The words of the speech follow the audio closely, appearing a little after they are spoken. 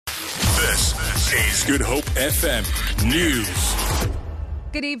This is Good Hope FM News.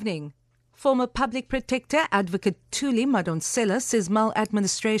 Good evening. Former Public Protector Adv Thuli Madonsela says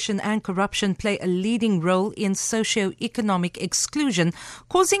maladministration and corruption play a leading role in socio-economic exclusion,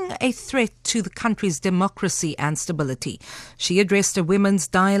 causing a threat to the country's democracy and stability. She addressed a women's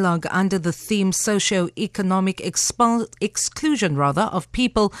dialogue under the theme socio-economic exclusion of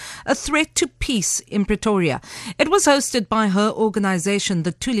people, a threat to peace in Pretoria. It was hosted by her organisation,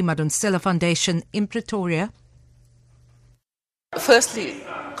 the Thuli Madonsela Foundation in Pretoria. Firstly,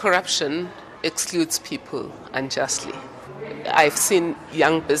 corruption excludes people unjustly. I've seen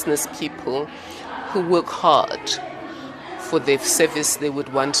young business people who work hard for the service they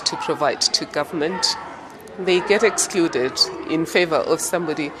would want to provide to government. They get excluded in favor of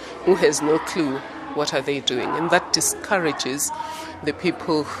somebody who has no clue what are they doing, and that discourages the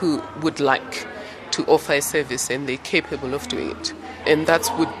people who would like to offer a service and they're capable of doing it. And that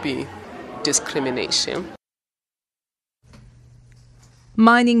would be discrimination.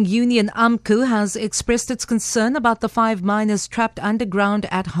 Mining union AMCU has expressed its concern about the 5 miners trapped underground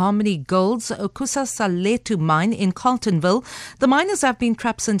at Harmony Gold's Okusa Saletu mine in Carltonville. The miners have been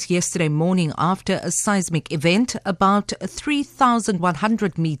trapped since yesterday morning after a seismic event about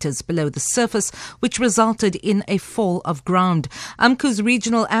 3,100 meters below the surface, which resulted in a fall of ground. AMCU's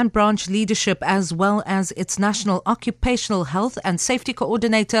regional and branch leadership, as well as its national occupational health and safety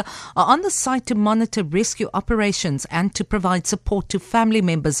coordinator, are on the site to monitor rescue operations and to provide support to family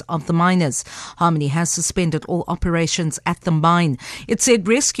members of the miners. Harmony has suspended all operations at the mine. It said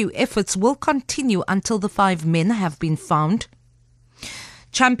rescue efforts will continue until the 5 men have been found.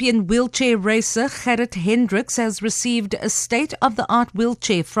 Champion wheelchair racer Gerrit Hendricks has received a state-of-the-art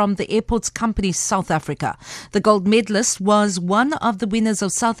wheelchair from the Airports Company South Africa. The gold medalist was one of the winners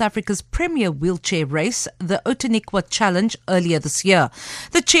of South Africa's premier wheelchair race, the Outeniqua Challenge, earlier this year.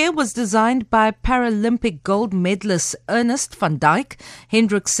 The chair was designed by Paralympic gold medalist Ernest van Dijk.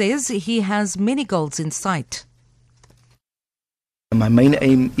 Hendricks says he has many goals in sight. My main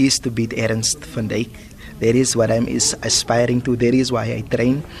aim is to beat Ernst van Dijk. That is what I'm aspiring to. That is why I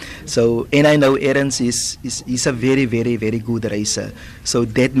train. So, and I know Ernst is a very, very, very good racer. So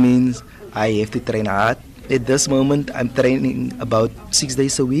that means I have to train hard. At this moment, I'm training about 6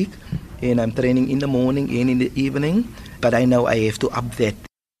 days a week, and I'm training in the morning and in the evening. But I know I have to up that.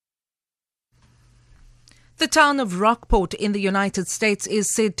 The town of Rockport in the United States is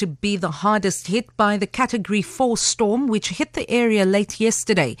said to be the hardest hit by the Category 4 storm which hit the area late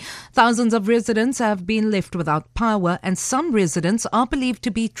yesterday. Thousands of residents have been left without power, and some residents are believed to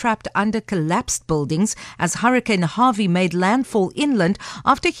be trapped under collapsed buildings as Hurricane Harvey made landfall inland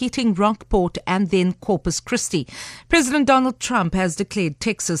after hitting Rockport and then Corpus Christi. President Donald Trump has declared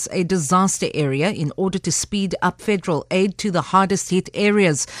Texas a disaster area in order to speed up federal aid to the hardest hit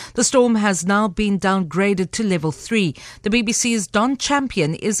areas. The storm has now been downgraded to level 3. The BBC's Don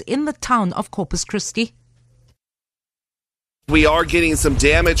Champion is in the town of Corpus Christi. We are getting some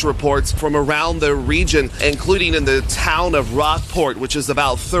damage reports from around the region, including in the town of Rockport, which is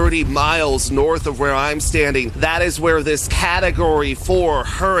about 30 miles north of where I'm standing. That is where this Category 4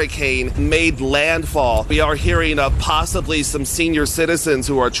 hurricane made landfall. We are hearing of possibly some senior citizens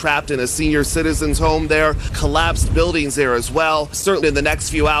who are trapped in a senior citizens home there, collapsed buildings there as well. Certainly in the next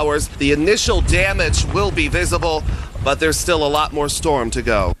few hours, the initial damage will be visible, but there's still a lot more storm to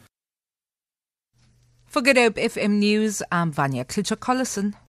go. For Good Hope FM News, I'm Vanya Klitschko-Collison.